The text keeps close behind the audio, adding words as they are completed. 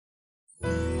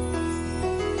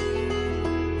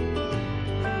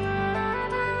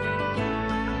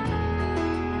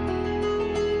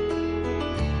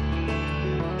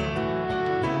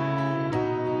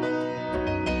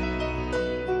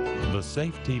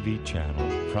Safe TV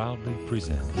channel proudly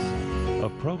presents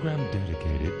a program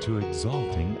dedicated to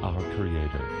exalting our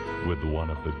Creator with one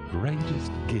of the greatest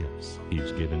gifts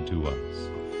He's given to us.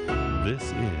 This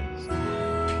is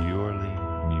Purely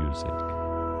Music.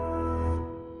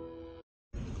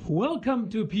 Welcome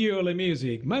to Purely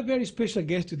Music. My very special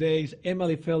guest today is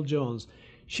Emily Feld-Jones.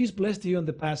 She's blessed you in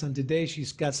the past, and today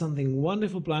she's got something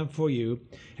wonderful planned for you.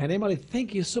 And Emily,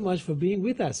 thank you so much for being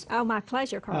with us. Oh, my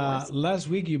pleasure, Carlos. Last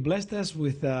week you blessed us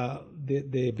with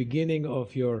the beginning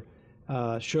of your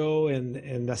show,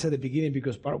 and I said the beginning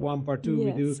because part one, part two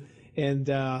Yes. we do. And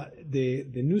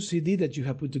the new CD that you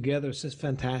have put together is just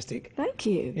fantastic. Thank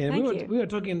you. And Thank you. we were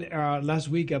talking last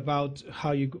week about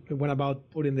how you went about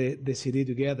putting the CD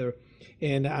together.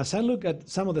 And as I look at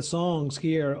some of the songs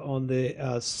here on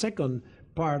the second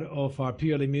part of our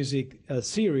Purely Music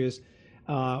series,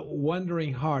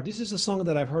 Wandering Heart. This is a song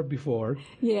that I've heard before.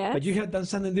 Yes. But you have done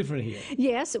something different here.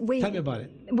 Yes, Tell me about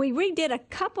it. We redid a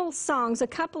couple songs, a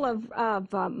couple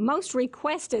of most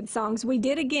requested songs. We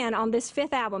did again on this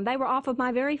fifth album. They were off of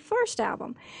my very first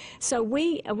album, so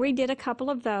we redid a couple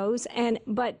of those.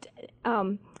 But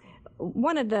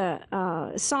one of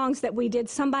the songs that we did,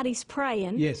 "Somebody's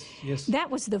Praying." Yes, yes.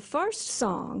 That was the first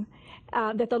song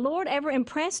that the Lord ever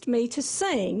impressed me to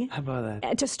sing. How about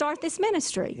that? To start this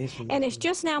ministry. Yes, And it's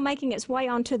just now making its way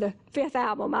onto the fifth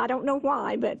album. I don't know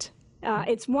why, but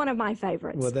it's one of my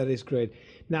favorites. Well, that is great.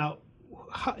 Now,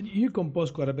 you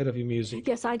compose quite a bit of your music.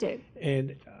 Yes, I do.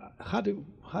 And how do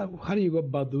you go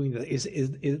about doing that?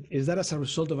 Is that as a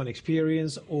result of an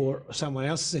experience or someone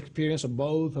else's experience or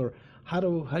both? Or how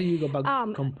do you go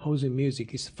about composing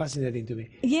music? It's fascinating to me.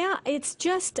 Yeah, it's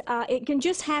just, it can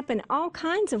just happen all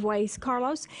kinds of ways,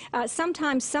 Carlos.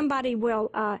 Sometimes somebody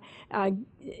will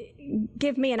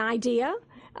give me an idea.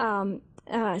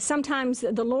 Sometimes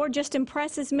the Lord just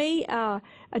impresses me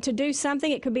to do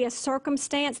something. It could be a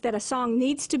circumstance that a song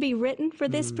needs to be written for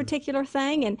this particular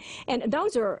thing, and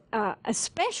those are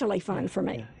especially fun for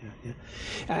me.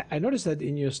 Yeah. I noticed that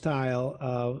in your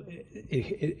style,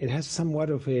 it has somewhat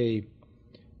of a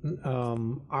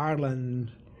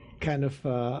Ireland kind of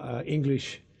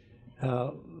English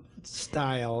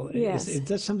style. Yes. Is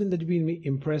that something that you've been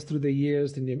impressed through the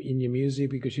years in your music?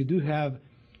 Because you do have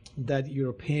that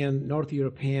North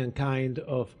European kind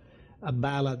of a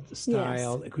ballad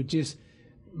style, which is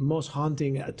most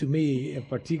haunting to me,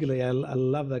 particularly. I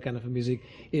love that kind of music.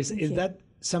 Is that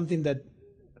something that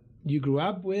you grew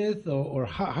up with, or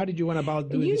how did you went about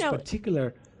doing this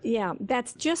particular? Yeah,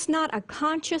 that's just not a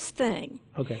conscious thing.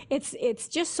 Okay. It's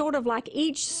just sort of like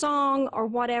each song or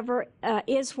whatever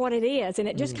is what it is, and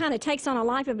it just kind of takes on a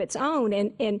life of its own.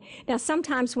 And now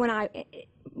sometimes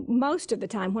most of the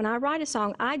time when I write a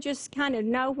song, I just kind of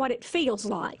know what it feels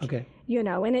like. Okay.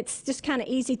 And it's just kind of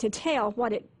easy to tell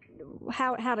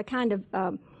how to kind of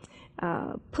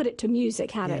put it to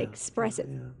music, how to express it.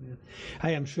 Yeah.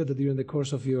 I am sure that during the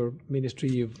course of your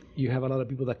ministry, you have a lot of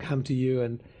people that come to you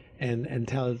and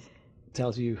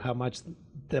tells you how much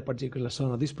that particular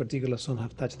song or this particular song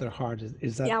have touched their heart.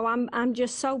 Is that? Yeah, well, I'm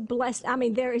just so blessed. I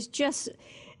mean, there is just.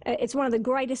 It's one of the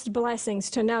greatest blessings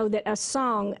to know that a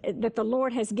song that the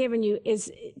Lord has given you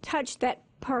is touched that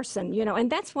person,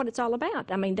 and that's what it's all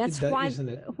about. I mean, that's why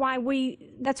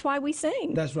we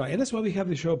sing. That's right, and that's why we have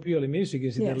the show Purely Music.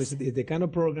 It's the kind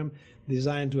of program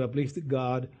designed to uplift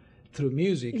God through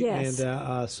music. Yes.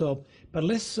 And but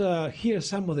let's hear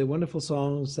some of the wonderful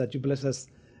songs that you bless us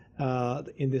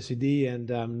in the CD, and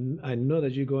I know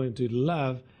that you're going to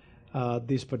love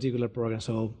this particular program.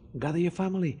 So gather your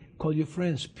family, call your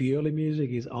friends. Purely Music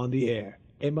is on the air.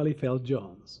 Emily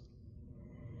Feld-Jones.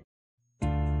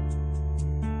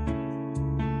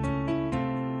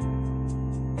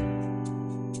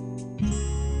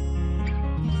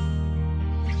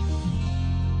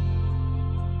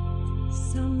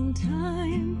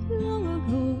 Sometime long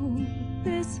ago,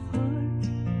 this heart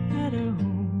had a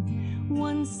home,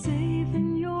 once safe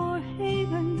in your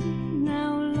haven,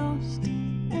 now lost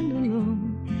and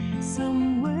alone.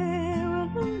 Somewhere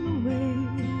along the way,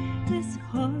 this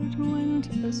heart went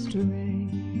astray.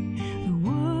 The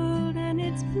world and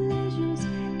its pleasures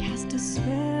cast a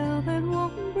spell that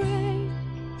won't break.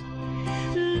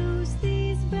 Loose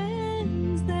these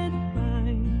bands that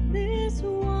bind this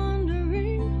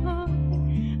wandering heart.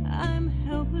 I'm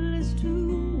helpless to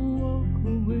walk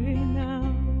away now.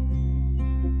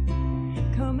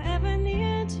 Come ever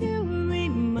near to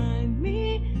remind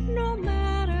me, no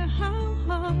matter how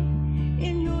hard,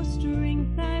 in your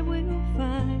strength I will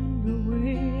find a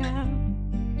way out.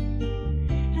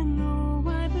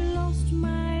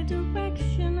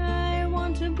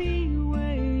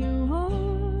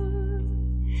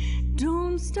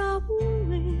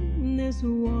 this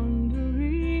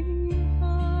wandering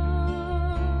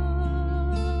heart.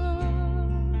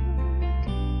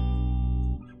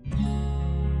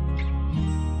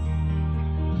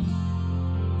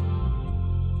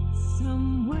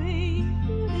 Some way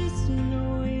through this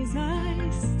noise I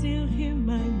still hear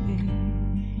my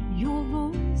name. Your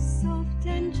voice soft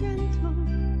and gentle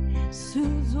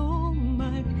soothes all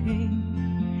my pain.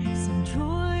 Some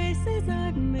choices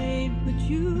I've made put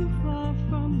you far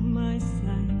from my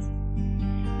sight.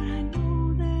 But I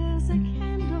know there's a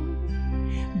candle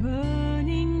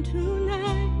burning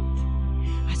tonight.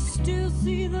 I still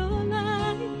see the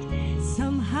light.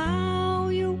 Somehow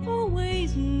you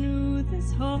always knew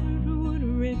this heart would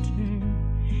return.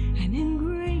 And in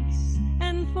grace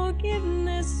and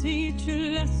forgiveness each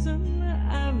lesson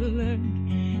I've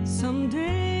learned.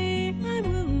 Someday I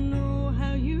will know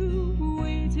how you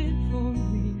waited for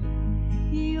me.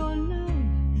 Your love,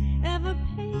 ever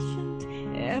patient,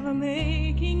 ever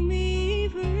making me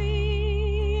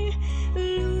free.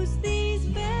 Loose these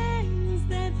bands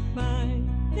that bind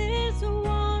this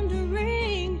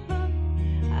wandering heart.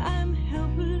 I'm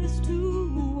helpless to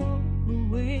walk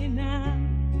away now.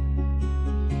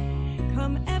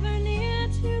 Come ever near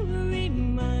to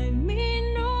remind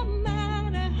me, no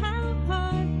matter how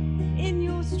hard, in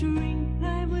your strength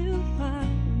I will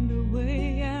find a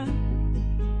way out.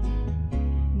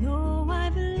 No,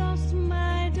 I've lost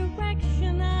my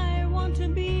direction, I want to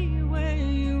be where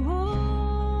you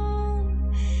are.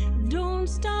 Don't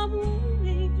stop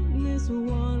moving this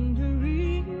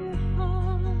wandering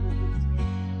heart.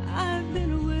 I've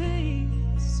been away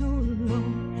so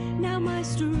long, now my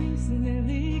strength's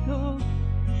nearly gone,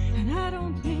 and I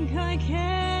don't think I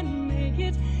can make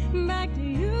it back to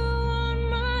you on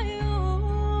my own.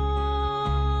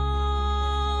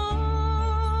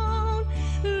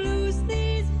 Loose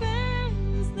these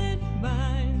bands that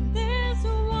bind this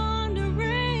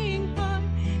wandering heart,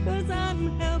 'cause I'm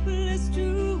helpless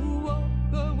to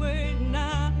walk away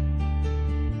now.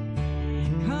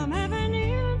 Come ever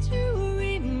near to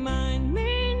remind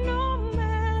me, no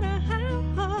matter how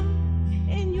hard,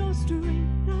 in your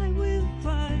strength I will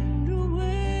find a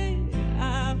way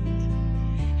out.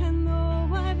 And though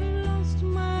I've lost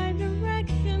my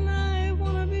direction, I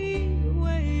wanna be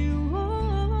where you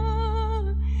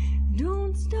are.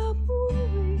 Don't stop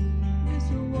moving this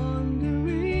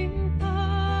wandering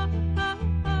heart.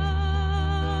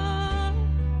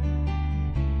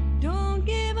 Don't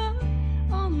give up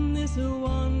on this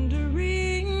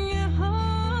wandering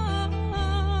heart.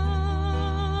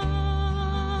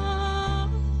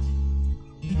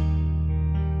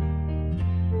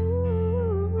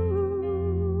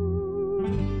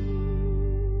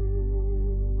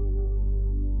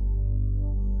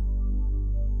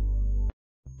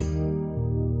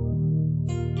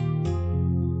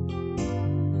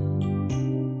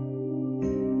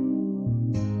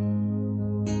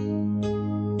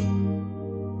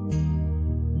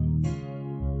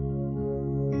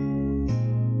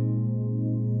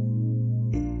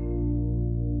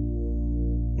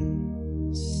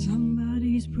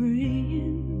 Somebody's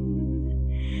praying,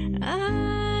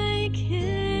 I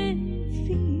can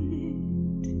feel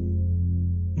it.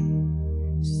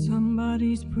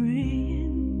 Somebody's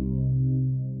praying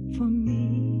for me.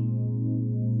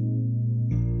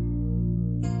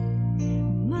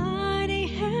 Mighty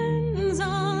hands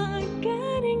are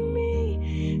guiding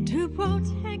me to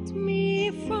protect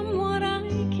me from what I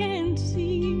can't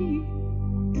see.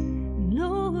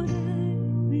 Lord, I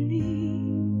believe.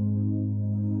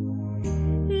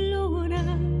 Lord,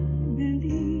 I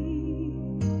believe.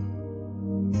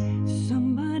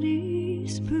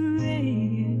 Somebody's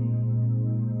praying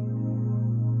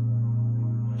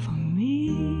for me.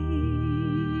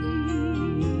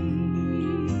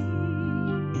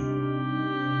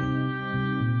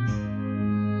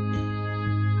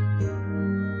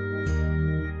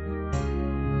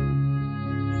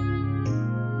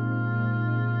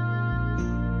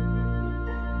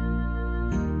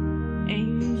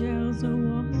 Angels are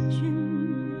watching,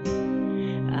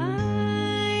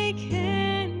 I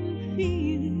can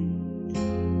feel it.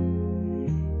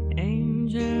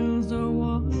 Angels are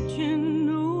watching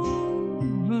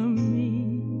over me.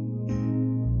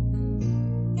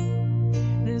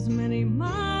 There's many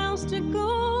miles to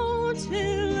go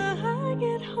till I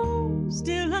get home.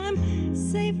 Still I'm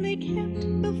safely kept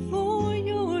before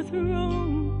your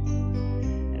throne.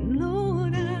 And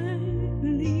Lord, I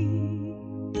believe.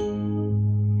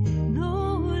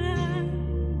 Lord, I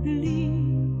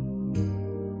believe.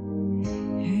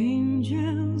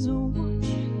 Angels are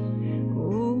watching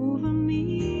over me.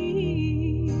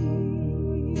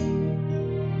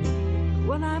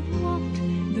 Well, I've walked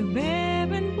the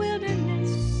barren wilderness.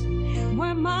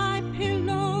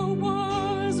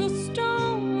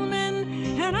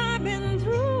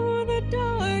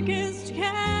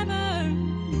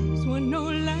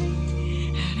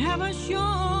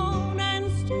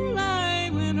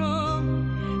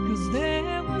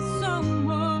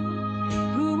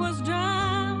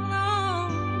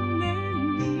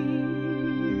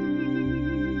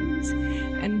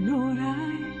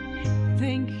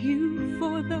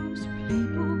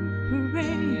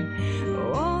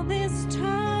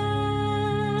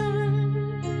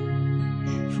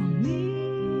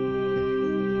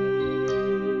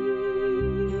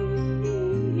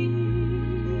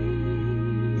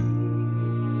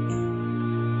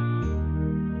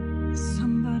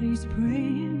 somebody's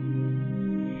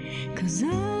praying, 'cause I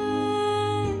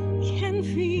can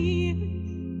feel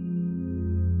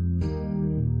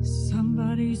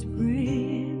somebody's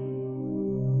praying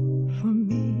for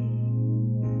me.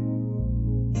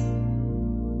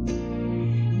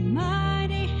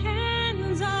 Mighty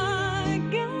hands are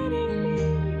guiding me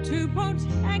to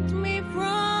protect me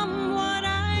from what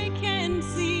I can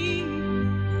see.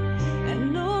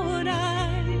 And Lord,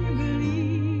 I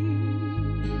believe,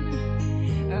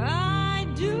 I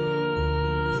do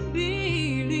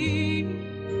believe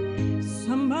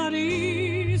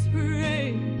somebody's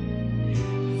praying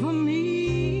for me.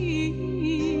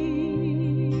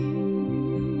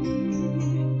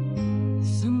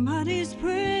 Somebody's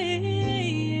praying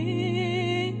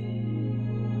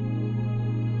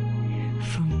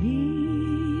for me.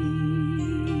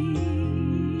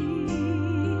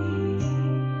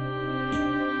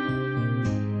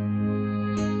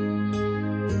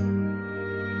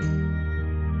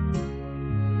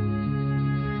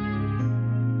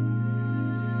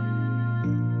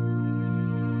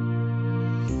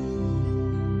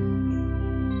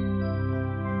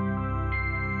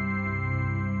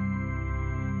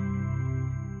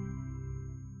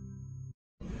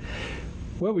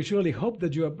 Well, we surely hope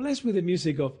that you are blessed with the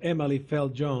music of Emily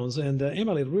Feld Jones. And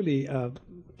Emily, really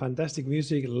fantastic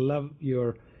music. Love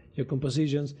your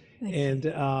compositions. And,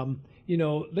 you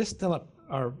know, let's tell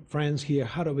our friends here,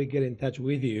 how do we get in touch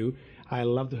with you? I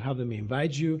love to have them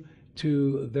invite you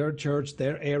to their church,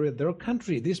 their area, their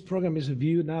country. This program is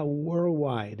viewed now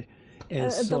worldwide.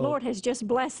 And The Lord has just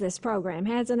blessed this program,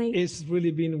 hasn't He? it's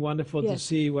really been wonderful to Yes.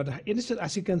 see what it is.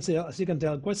 As you can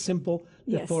tell, quite simple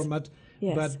the Yes. format,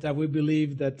 Yes. but we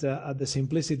believe that the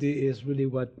simplicity is really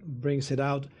what brings it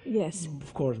out. Yes.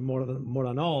 Of course, more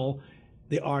than all,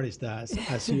 the artist does,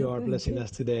 as you are blessing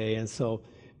us today. And so,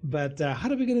 but how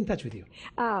do we get in touch with you?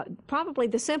 Probably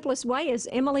the simplest way is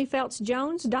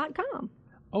emilyfeltsjones.com.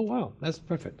 Oh wow, that's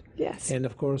perfect. Yes. And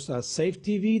of course,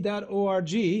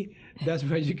 safetv.org. That's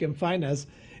where you can find us,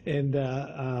 and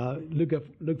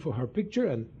look for her picture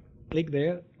and click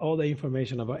there. All the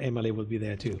information about Emily will be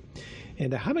there too.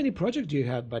 And how many projects do you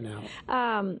have by now?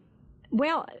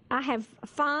 Well, I have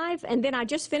 5, and then I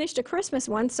just finished a Christmas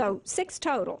one, so 6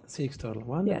 total. 6 total.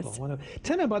 Wonderful. Yes. Wonderful.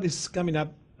 Tell me about this coming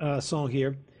up song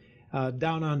here,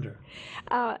 Down Under.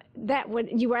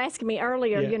 You were asking me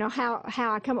earlier, Yeah. you know, how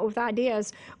I come up with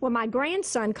ideas. Well, my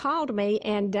grandson called me,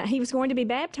 and he was going to be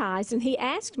baptized, and he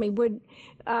asked me,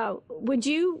 would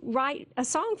you write a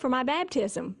song for my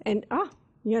baptism? And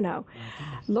you know,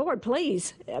 Lord,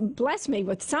 please bless me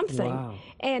with something. Wow.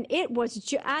 And it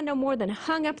was, I no more than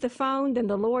hung up the phone, then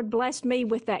the Lord blessed me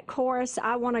with that chorus,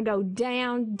 I want to go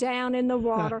down, down in the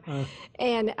water.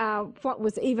 And what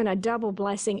was even a double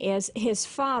blessing is his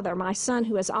father, my son,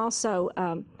 who is also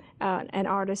an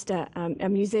artist, a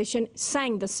musician,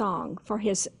 sang the song for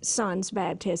his son's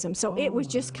baptism. So it was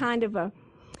just kind of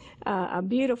a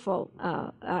beautiful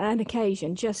an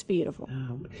occasion, just beautiful.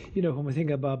 You know, when we think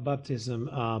about baptism,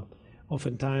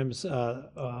 oftentimes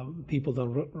people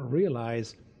don't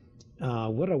realize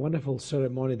what a wonderful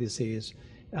ceremony this is.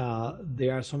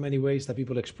 There are so many ways that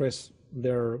people express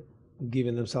their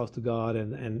giving themselves to God,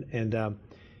 and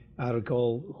I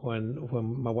recall when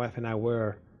my wife and I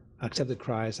were accepted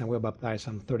Christ and were baptized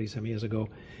some 30-some years ago,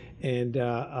 and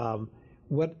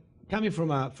coming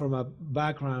from a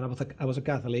background, I was a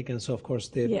Catholic, and so of course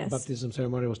the Yes. baptism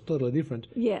ceremony was totally different.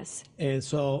 Yes. And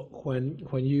so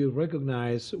when you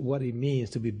recognize what it means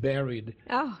to be buried,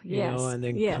 Oh, you yes. know, and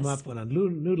then yes. come up with a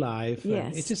new life, and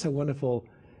Yes. it's just a wonderful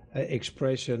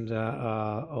expression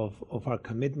of our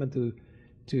commitment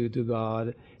to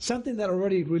God. Something that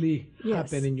already really Yes.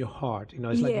 happened in your heart. You know,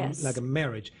 it's like Yes. like a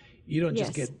marriage. You don't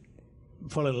just Yes.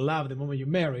 fall in love the moment you're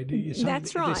married.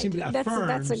 That's right. It simply That's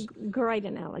affirms a great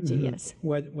analogy, yes.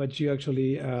 what you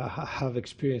actually have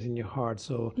experienced in your heart.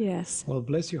 So, Yes. well,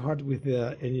 bless your heart with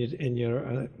in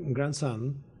your grandson.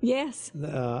 Yes.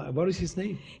 What is his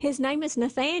name? His name is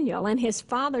Nathaniel, and his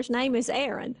father's name is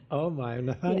Aaron. Oh my,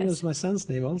 Nathaniel Yes. is my son's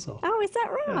name also. Oh, is that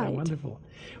Yeah, right? wonderful.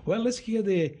 Well, let's hear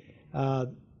the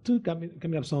 2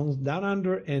 coming up songs, Down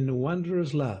Under and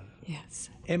Wondrous Love.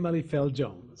 Yes. Emily Feld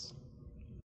Jones.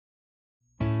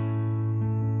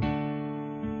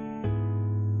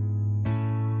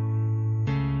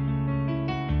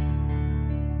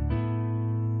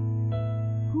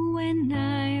 When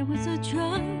I was a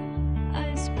child,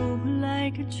 I spoke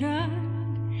like a child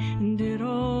and did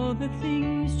all the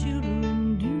things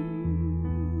children do.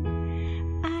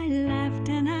 I laughed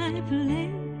and I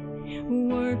played,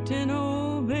 worked and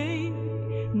obeyed,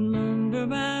 learned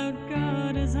about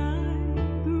God as I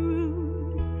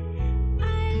grew.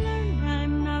 I learned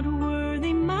I'm not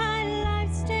worthy, my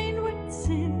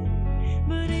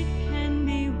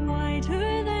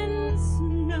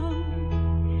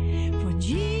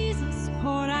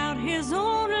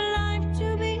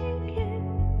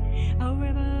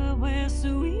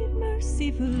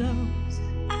flows.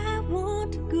 I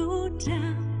want to go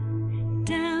down,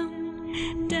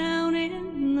 down, down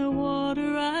in the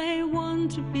water. I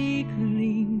want to be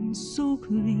clean, so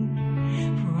clean.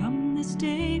 From this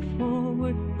day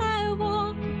forward, I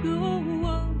want to go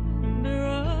under,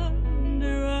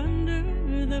 under,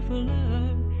 under the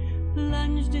flood,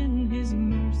 plunged in His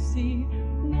mercy,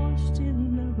 washed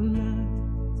in the blood.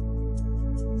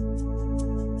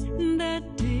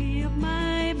 That day of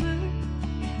my birth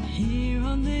here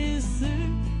on this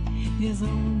earth is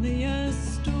only a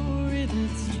story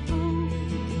that's told.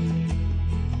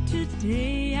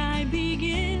 Today I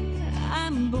begin,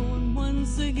 I'm born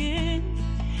once again,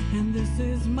 and this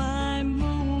is my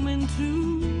moment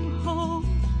to hold.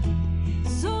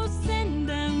 So send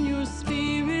down your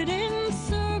spirit and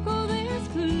circle this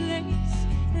place.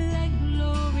 Let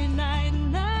glory light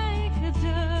like a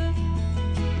dove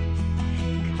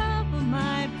cover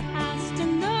my past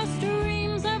in the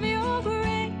streams of your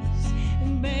grace,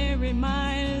 and bury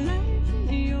my life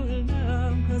in your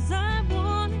love. 'Cause I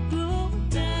want to go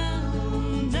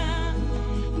down,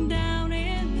 down, down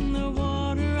in the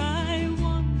water. I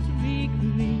want to be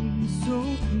clean, so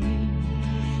clean.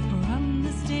 From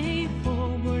this day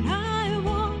forward, I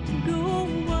want to go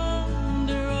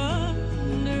under,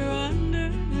 under, under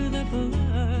the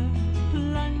blood,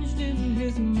 plunged in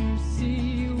His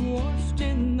mercy, washed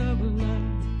in the blood.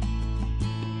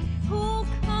 Oh,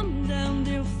 come down,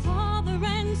 dear Father,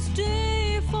 and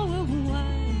stay for a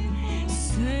while.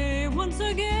 Say once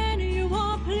again you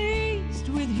are pleased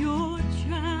with your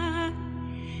child.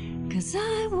 'Cause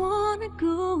I want to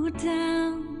go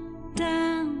down,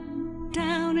 down,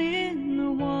 down in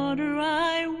the water.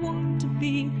 I want to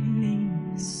be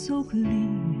clean, so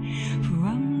clean.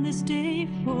 From this day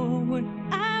forward,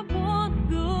 I want to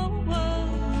go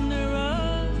under,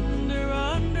 under,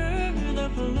 under the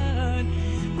flood,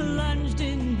 plunged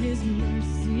in His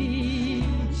mercy.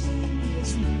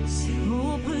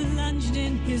 Oh, plunged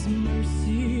in His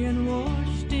mercy and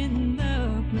washed in the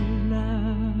blood.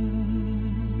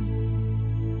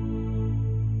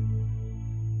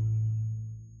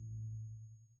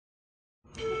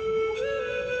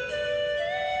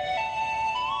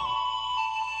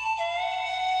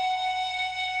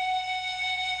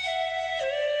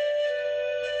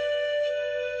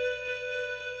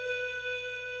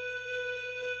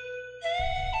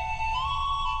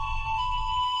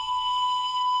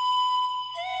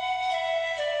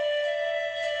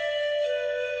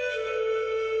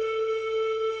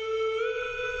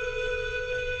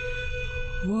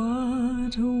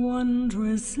 What a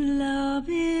wondrous love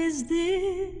is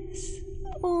this,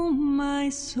 oh my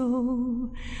soul,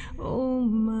 oh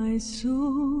my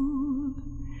soul.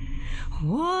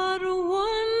 What a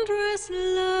wondrous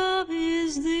love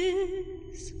is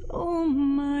this, oh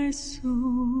my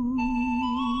soul.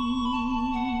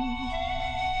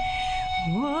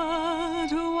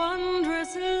 What a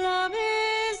wondrous love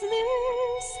is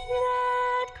this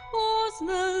that caused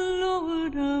the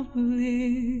Lord of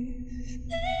bliss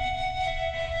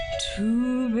to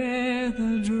bear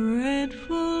the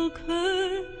dreadful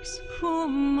curse for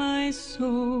my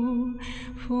soul,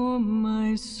 for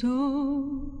my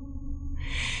soul.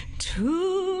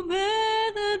 To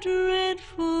bear the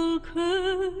dreadful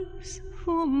curse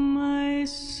for my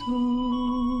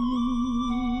soul.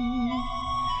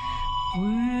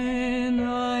 When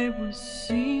I was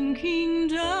sinking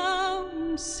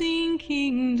down,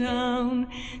 sinking down,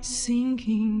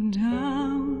 sinking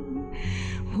down.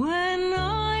 When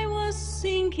I was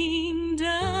sinking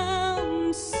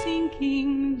down,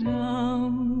 sinking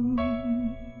down.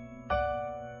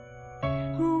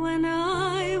 When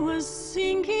I was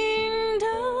sinking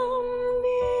down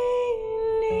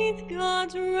beneath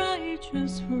God's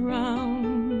righteous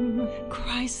frown,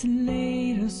 Christ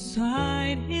laid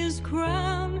aside His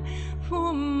crown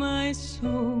for my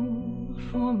soul,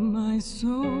 for my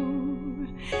soul.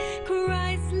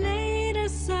 Christ laid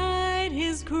aside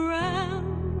His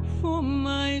crown for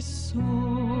my soul.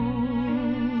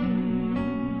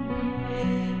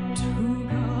 To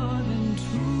God and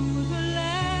to the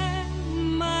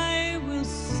Lamb I will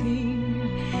sing,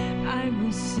 I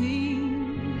will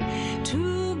sing.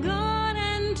 To God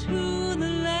and to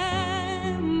the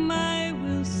Lamb I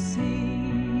will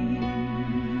sing.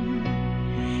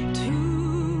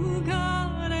 To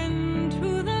God and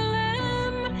to the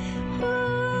Lamb,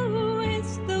 who is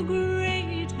the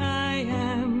great I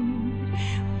am.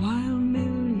 While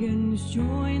millions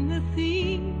join the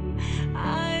theme,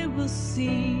 I will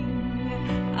sing,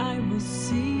 I will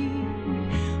sing.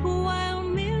 While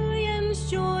millions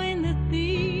join the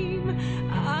theme,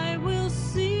 I will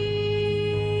sing.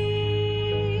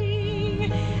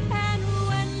 And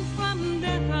when from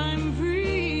death I'm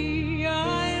free,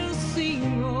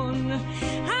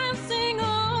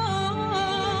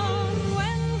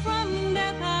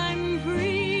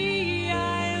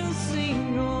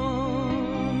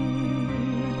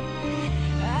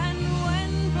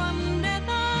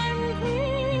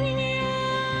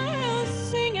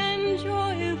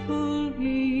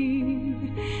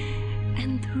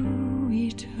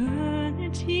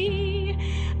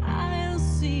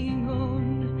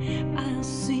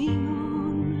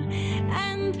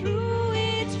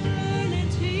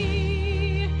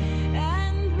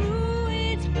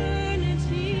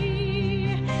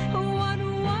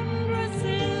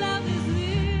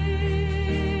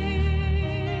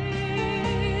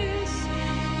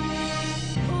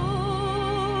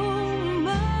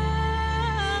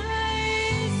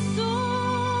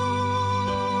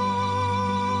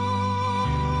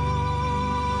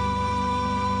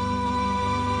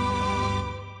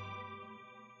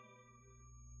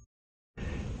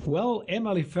 Well,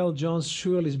 Emily Fell Jones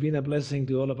surely has been a blessing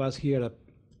to all of us here at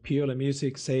Pure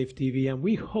Music, Safe TV, and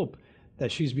we hope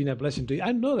that she's been a blessing to you.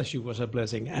 I know that she was a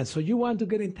blessing, and so you want to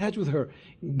get in touch with her,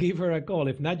 give her a call.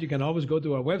 If not, you can always go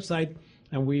to our website,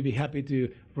 and we'd be happy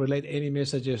to relate any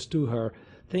messages to her.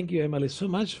 Thank you, Emily, so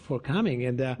much for coming.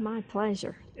 And My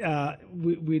pleasure.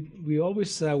 We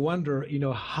always wonder,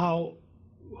 how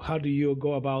do you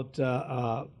go about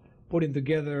putting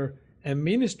together a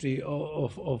ministry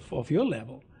of your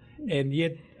level, and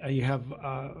yet you have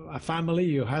a family,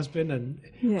 your husband, and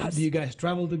Yes. how do you guys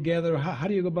travel together? How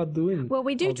do you go about doing? Well,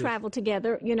 we do all this? travel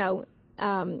together,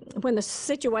 when the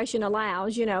situation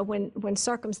allows, when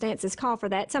circumstances call for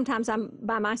that. Sometimes I'm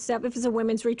by myself. If it's a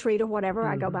women's retreat or whatever,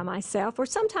 I go by myself. Or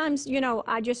sometimes,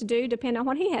 I just do, depending on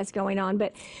what he has going on.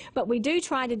 But we do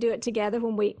try to do it together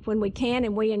when we can,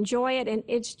 and we enjoy it. And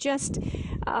it's just,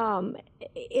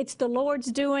 it's the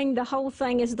Lord's doing. The whole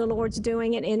thing is the Lord's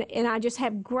doing it. And I just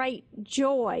have great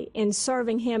joy in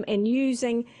serving Him and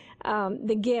using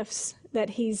the gifts that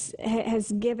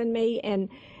has given me. And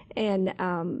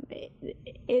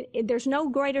there's no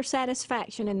greater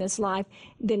satisfaction in this life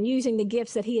than using the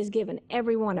gifts that He has given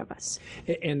every one of us.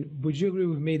 And would you agree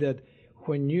with me that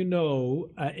when you know,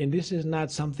 and this is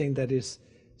not something that is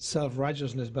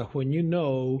self-righteousness, but when you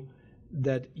know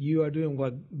that you are doing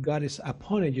what God has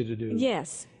appointed you to do,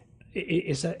 Yes.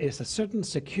 it's a certain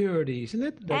security, isn't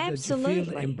it? That you feel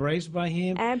Absolutely. embraced by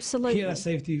Him. Absolutely. Here at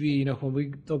Safe TV, when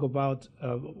we talk about,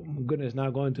 goodness, now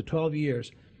going to 12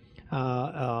 years,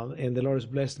 and the Lord has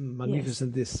blessed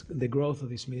magnificent the growth of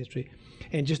this ministry,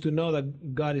 and just to know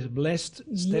that God is blessed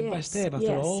step by Yes, step after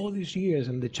yes. all these years,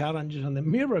 and the challenges and the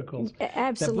miracles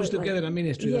Absolutely. that puts together a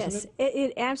ministry, Yes, doesn't it?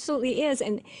 it absolutely is.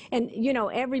 And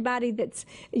everybody that's,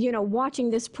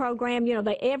 watching this program,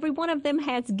 every one of them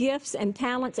has gifts and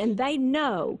talents, and they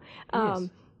know. Yes.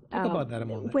 Talk about that a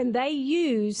moment. When they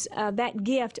use that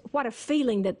gift, what a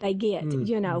feeling that they get,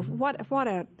 what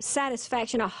a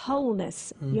satisfaction, a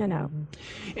wholeness, And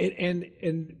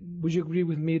would you agree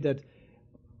with me that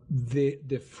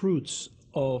the fruits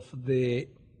of the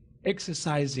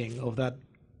exercising of that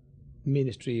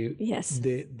ministry, Yes.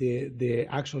 the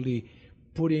actually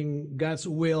putting God's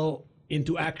will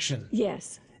into action,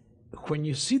 Yes. when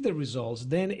you see the results,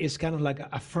 then it's kind of like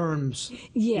affirms,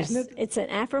 Yes, isn't it? it's an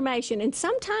affirmation. And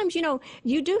sometimes,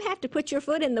 you do have to put your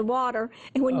foot in the water,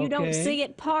 and when you don't Okay. see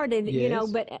it parted,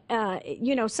 Yes. but,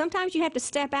 sometimes you have to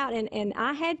step out, and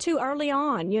I had to early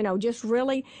on, just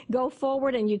really go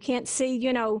forward, and you can't see,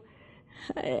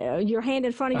 your hand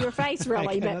in front of your face, really.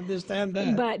 I can understand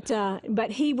that.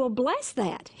 But He will bless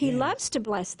that. He loves to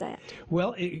bless that.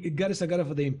 Well, God is a God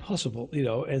of the impossible,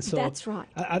 and so That's right.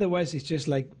 Otherwise, it's just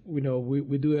like we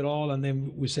do it all, and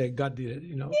then we say God did it,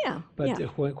 Yeah, But yeah.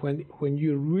 When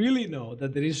you really know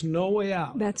that there is no way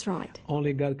out, That's right.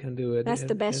 only God can do it. That's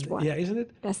the best way. Yeah, isn't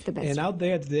it? That's the best And way. out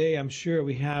there today, I'm sure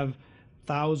we have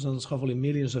thousands, hopefully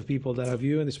millions of people that are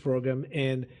viewing this program,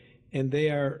 and they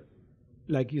are,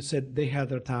 like you said, they have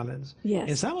their talents. Yes.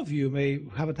 And some of you may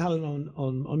have a talent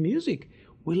on music.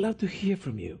 We'd love to hear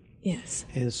from you. Yes.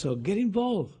 And so get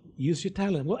involved. Use your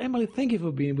talent. Well, Emily, thank you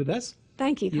for being with us.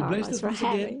 Thank you, You blessed Carlos, us for once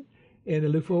having. again. And I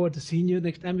look forward to seeing you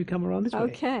next time you come around this way.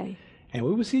 Okay. And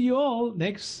we will see you all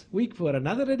next week for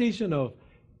another edition of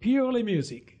Purely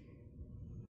Music.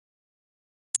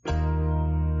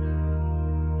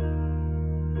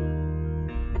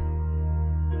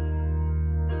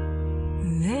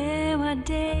 There were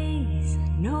days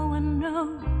no one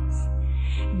knows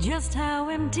just how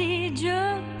empty,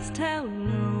 just how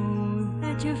low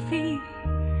that you feel.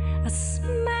 A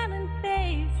smiling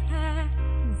face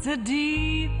hides a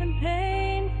deep and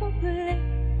painful place.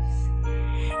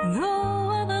 Though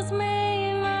others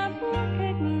may not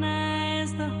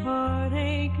recognize the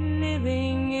heartache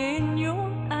living in your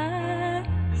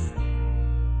eyes,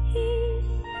 He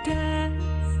does.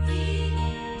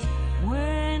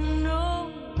 When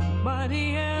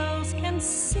nobody else can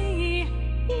see,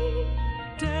 He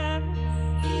does.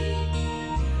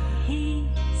 He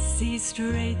sees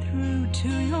straight through to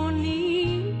your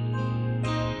need.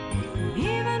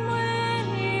 Even when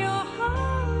your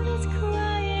heart is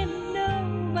crying,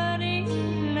 nobody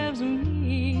loves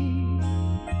me,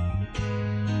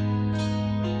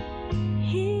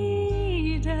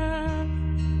 He does.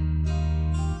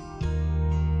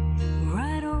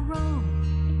 Right or wrong,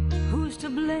 who's to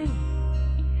blame?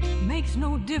 Makes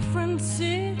no difference,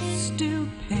 it's still